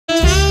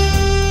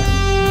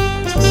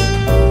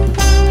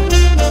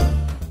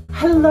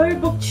Hello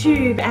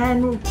BookTube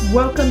and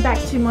welcome back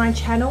to my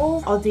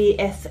channel, Aussie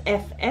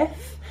SFF.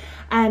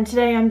 And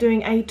today I'm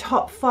doing a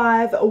top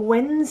 5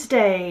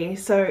 Wednesday.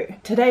 So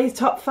today's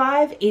top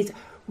 5 is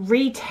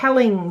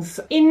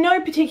retellings. In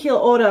no particular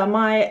order,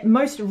 my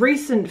most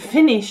recent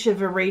finish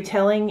of a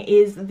retelling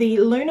is The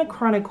Lunar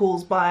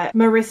Chronicles by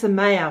Marissa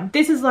Meyer.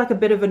 This is like a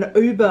bit of an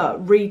Uber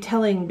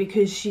retelling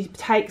because she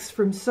takes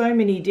from so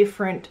many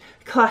different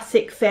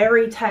classic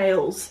fairy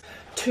tales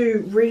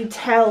to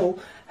retell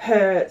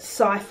her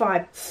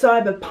sci-fi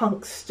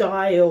cyberpunk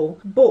style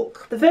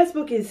book. The first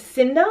book is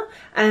Cinder,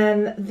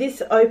 and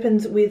this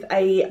opens with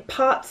a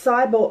part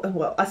cyborg,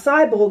 well, a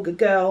cyborg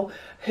girl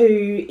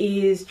who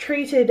is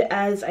treated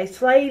as a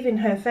slave in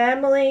her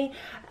family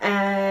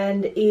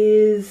and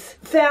is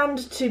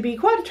found to be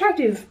quite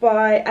attractive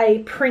by a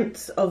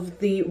prince of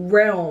the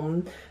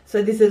realm.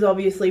 So this is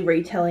obviously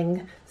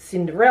retelling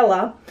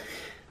Cinderella.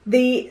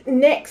 The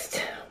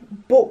next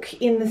book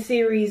in the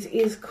series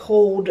is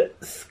called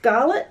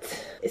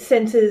Scarlet. It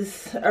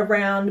centers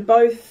around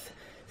both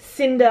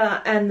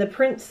Cinder and the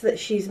prince that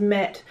she's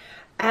met,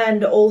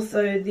 and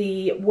also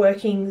the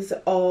workings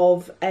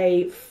of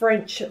a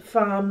French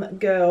farm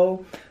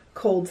girl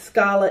called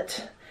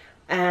Scarlet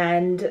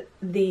and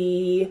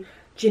the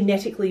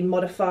genetically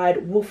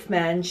modified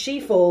wolfman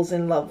she falls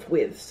in love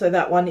with. So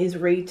that one is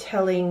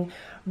retelling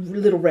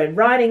Little Red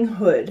Riding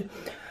Hood.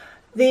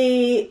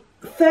 The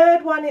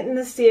third one in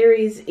the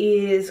series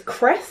is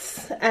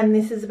Cress, and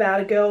this is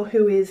about a girl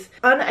who is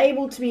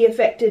unable to be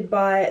affected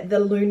by the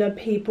lunar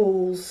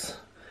people's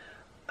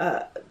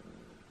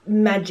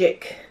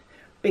magic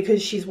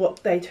because she's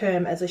what they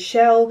term as a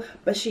shell,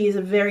 but she is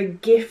a very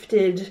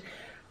gifted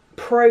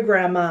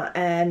programmer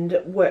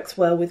and works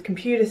well with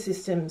computer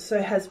systems,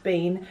 so has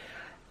been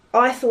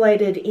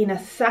isolated in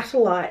a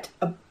satellite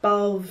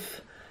above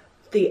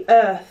the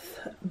Earth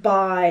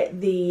by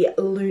the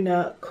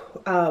lunar,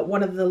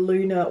 one of the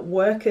lunar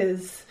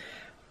workers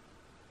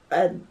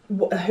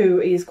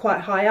who is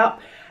quite high up,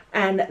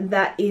 and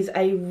that is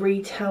a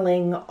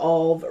retelling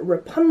of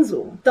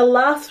Rapunzel. The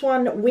last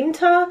one,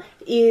 Winter,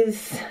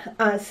 is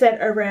set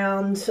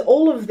around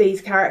all of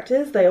these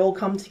characters. They all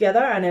come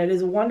together and it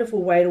is a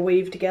wonderful way to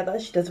weave together.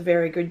 She does a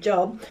very good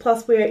job.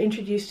 Plus we are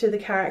introduced to the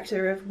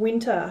character of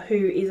Winter, who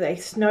is a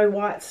Snow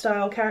White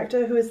style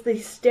character, who is the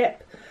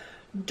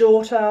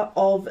step-daughter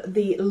of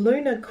the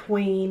Lunar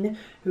Queen,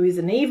 who is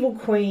an evil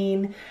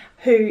queen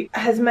who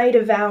has made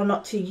a vow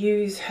not to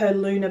use her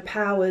lunar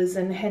powers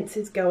and hence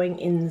is going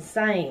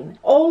insane.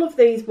 All of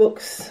these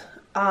books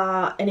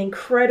are an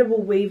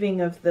incredible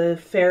weaving of the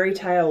fairy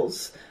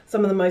tales,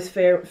 some of the most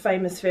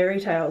famous fairy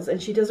tales, and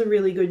she does a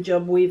really good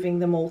job weaving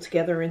them all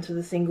together into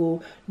the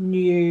single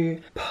new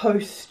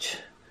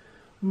post-modern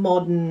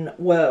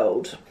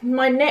world.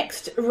 My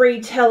next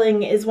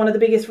retelling is one of the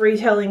biggest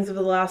retellings of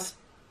the last,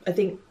 I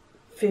think,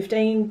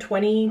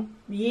 15-20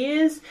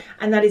 years,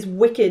 and that is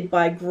Wicked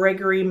by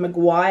Gregory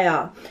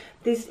Maguire.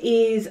 This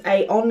is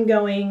a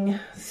ongoing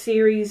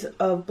series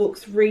of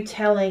books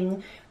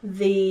retelling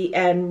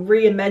and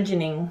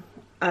reimagining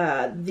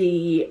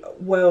the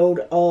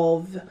world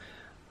of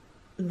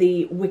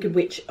the Wicked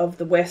Witch of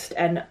the West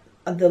and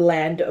the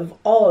land of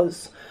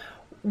Oz.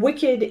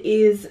 Wicked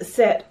is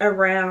set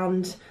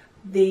around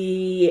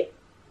the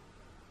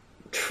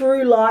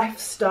true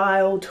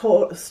lifestyle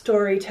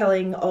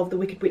storytelling of the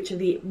Wicked Witch of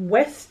the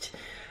West.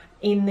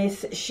 In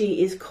this,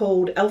 she is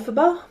called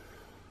Elphaba.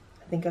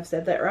 I think I've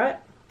said that right.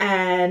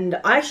 And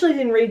I actually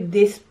didn't read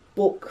this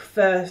book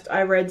first.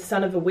 I read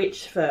Son of a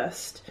Witch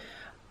first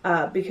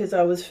because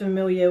I was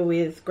familiar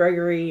with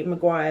Gregory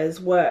Maguire's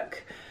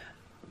work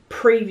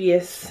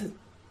previous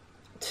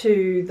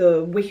to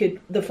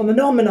the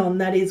phenomenon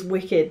that is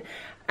Wicked.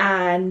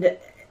 And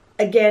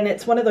again,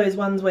 it's one of those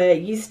ones where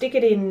you stick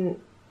it in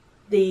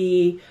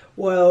the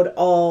world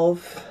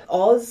of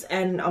Oz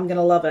and I'm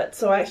gonna love it.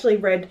 So I actually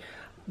read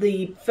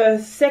the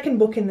second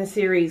book in the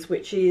series,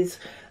 which is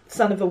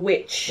Son of a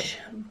Witch,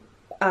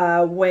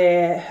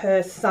 where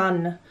her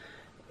son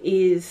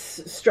is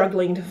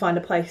struggling to find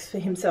a place for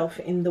himself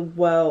in the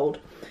world.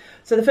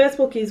 So the first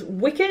book is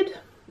Wicked,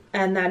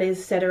 and that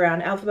is set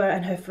around Elphaba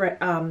and her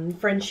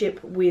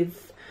friendship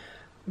with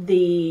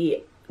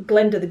the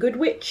Glenda the Good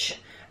Witch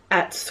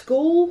at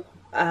school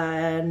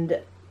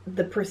and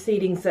the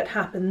proceedings that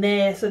happen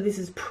there. So this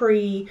is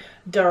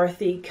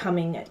pre-Dorothy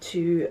coming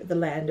to the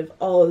land of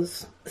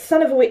Oz.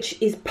 Son of a Witch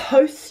is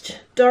post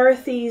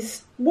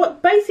Dorothy's,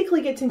 what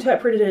basically gets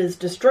interpreted as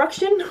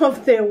destruction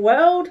of their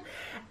world.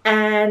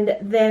 And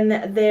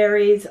then there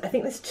is, I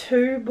think there's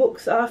 2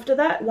 books after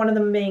that, one of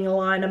them being A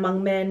Lion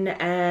Among Men,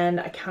 and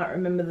I can't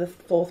remember the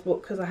 4th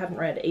book because I haven't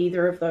read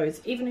either of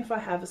those, even if I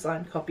have a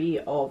signed copy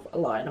of A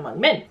Lion Among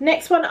Men.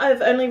 Next one,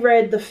 I've only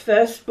read the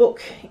first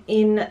book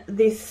in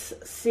this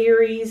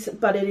series,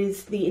 but it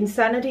is the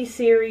Insanity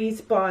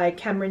series by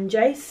Cameron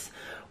Jace,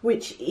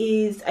 which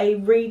is a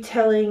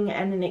retelling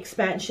and an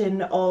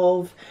expansion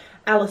of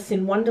Alice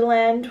in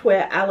Wonderland,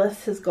 where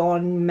Alice has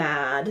gone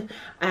mad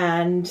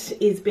and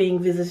is being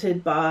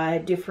visited by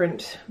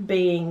different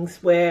beings,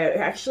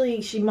 where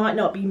actually she might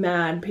not be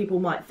mad. People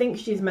might think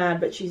she's mad,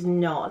 but she's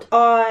not.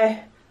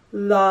 I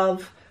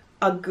love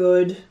a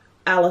good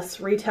Alice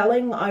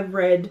retelling. I've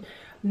read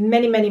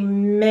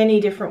many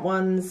different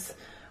ones.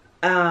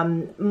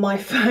 My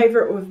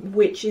favourite of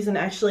which isn't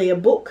actually a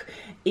book.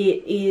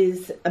 It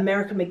is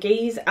America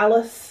McGee's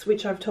Alice,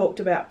 which I've talked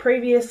about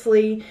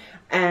previously,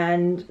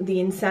 and the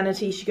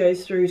insanity she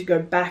goes through to go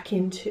back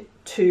into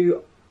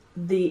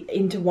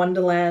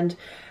Wonderland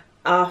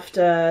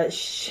after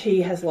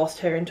she has lost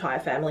her entire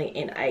family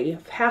in a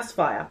house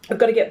fire. I've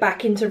got to get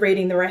back into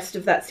reading the rest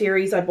of that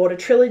series. I bought a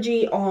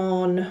trilogy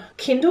on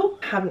Kindle.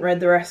 Haven't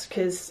read the rest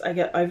because I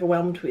get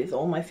overwhelmed with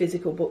all my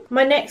physical books.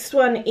 My next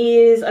one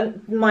is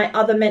my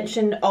other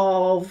mention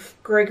of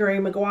Gregory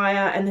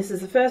Maguire, and this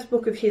is the first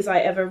book of his I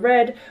ever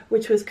read,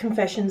 which was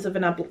Confessions of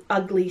an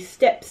Ugly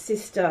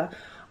Stepsister.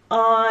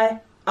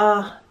 I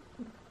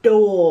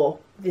adore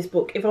this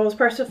book. If I was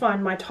pressed to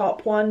find my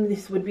top one,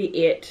 this would be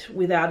it,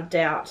 without a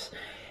doubt.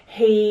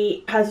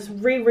 He has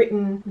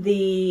rewritten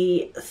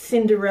the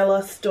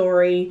Cinderella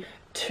story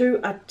to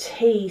a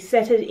T,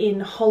 set it in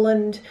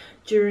Holland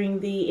during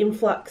the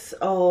influx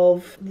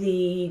of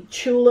the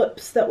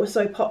tulips that were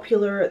so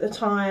popular at the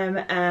time,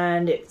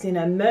 and it's in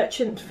a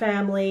merchant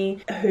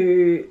family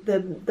who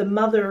the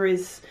mother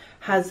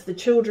has the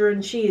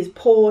children. She is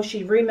poor.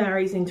 She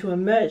remarries into a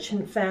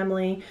merchant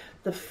family.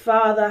 The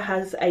father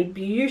has a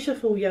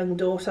beautiful young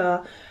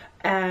daughter,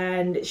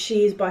 and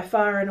she is by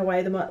far and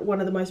away one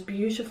of the most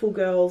beautiful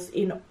girls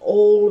in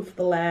all of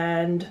the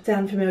land.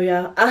 Sound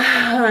familiar?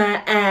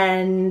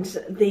 And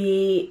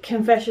the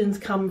confessions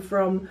come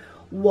from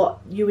what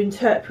you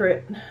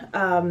interpret,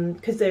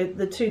 because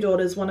the two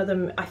daughters, one of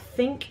them, I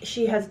think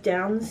she has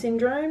Down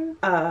syndrome,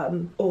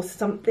 or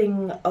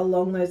something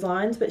along those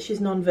lines, but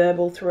she's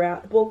non-verbal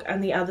throughout the book,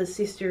 and the other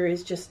sister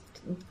is just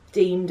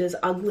deemed as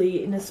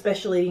ugly, and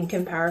especially in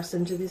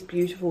comparison to this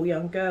beautiful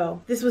young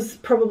girl. This was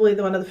probably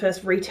one of the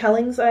first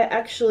retellings I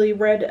actually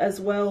read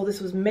as well. This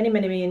was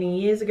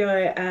many years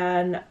ago,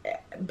 and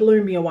it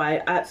blew me away.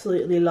 I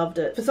absolutely loved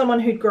it. For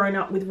someone who'd grown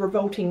up with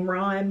revolting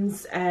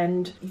rhymes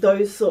and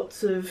those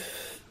sorts of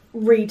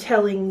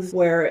retellings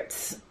where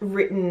it's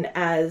written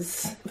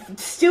as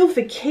still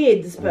for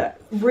kids but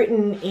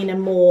written in a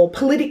more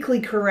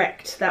politically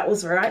correct, that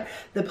was right,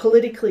 the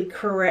politically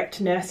correct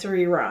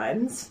nursery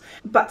rhymes,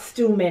 but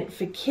still meant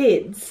for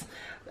kids.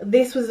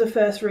 This was the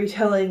first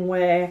retelling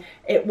where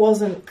it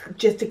wasn't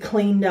just a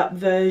cleaned up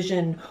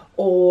version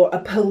or a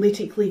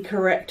politically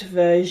correct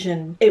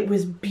version. It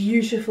was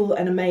beautiful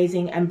and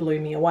amazing and blew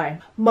me away.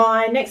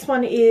 My next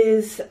one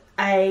is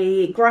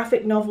a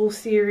graphic novel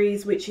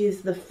series, which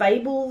is the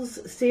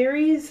Fables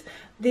series.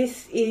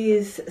 This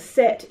is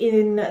set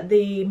in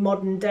the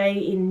modern day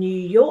in New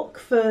York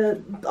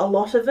for a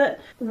lot of it,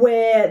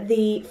 where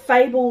the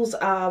Fables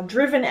are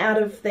driven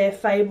out of their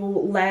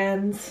fable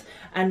lands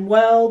and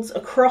worlds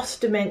across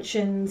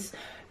dimensions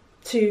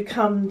to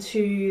come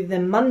to the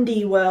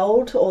Mundy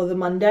world, or the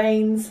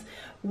Mundanes,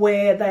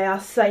 where they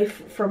are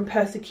safe from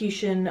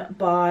persecution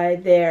by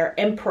their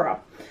emperor,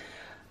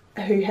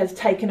 who has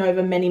taken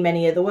over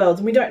many of the worlds.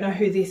 And we don't know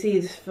who this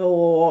is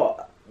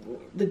for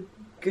the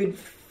good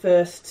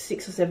first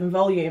 6 or 7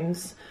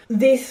 volumes.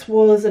 This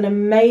was an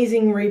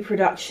amazing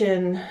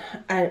reproduction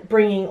at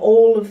bringing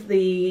all of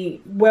the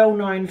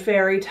well-known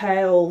fairy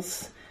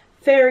tales,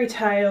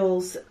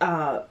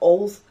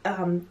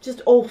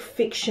 just all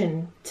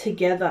fiction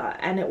together,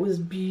 and it was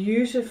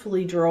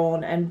beautifully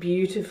drawn and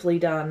beautifully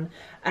done.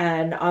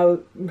 And I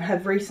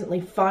have recently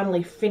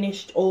finally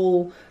finished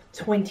all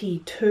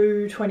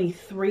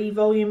 23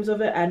 volumes of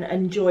it and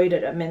enjoyed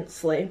it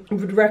immensely. I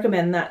would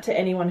recommend that to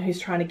anyone who's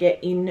trying to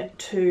get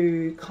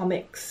into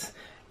comics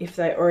if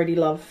they already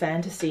love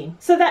fantasy.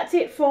 So that's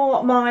it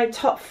for my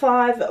top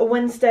 5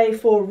 Wednesday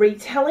for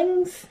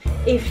retellings.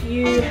 If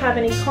you have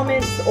any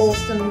comments or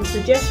some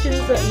suggestions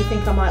that you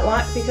think I might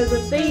like because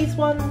of these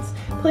ones,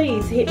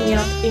 please hit me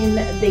up in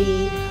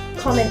the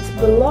comments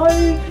below.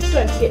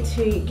 Don't forget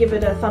to give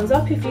it a thumbs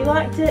up if you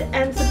liked it,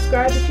 and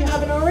subscribe if you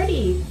haven't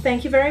already.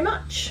 Thank you very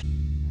much.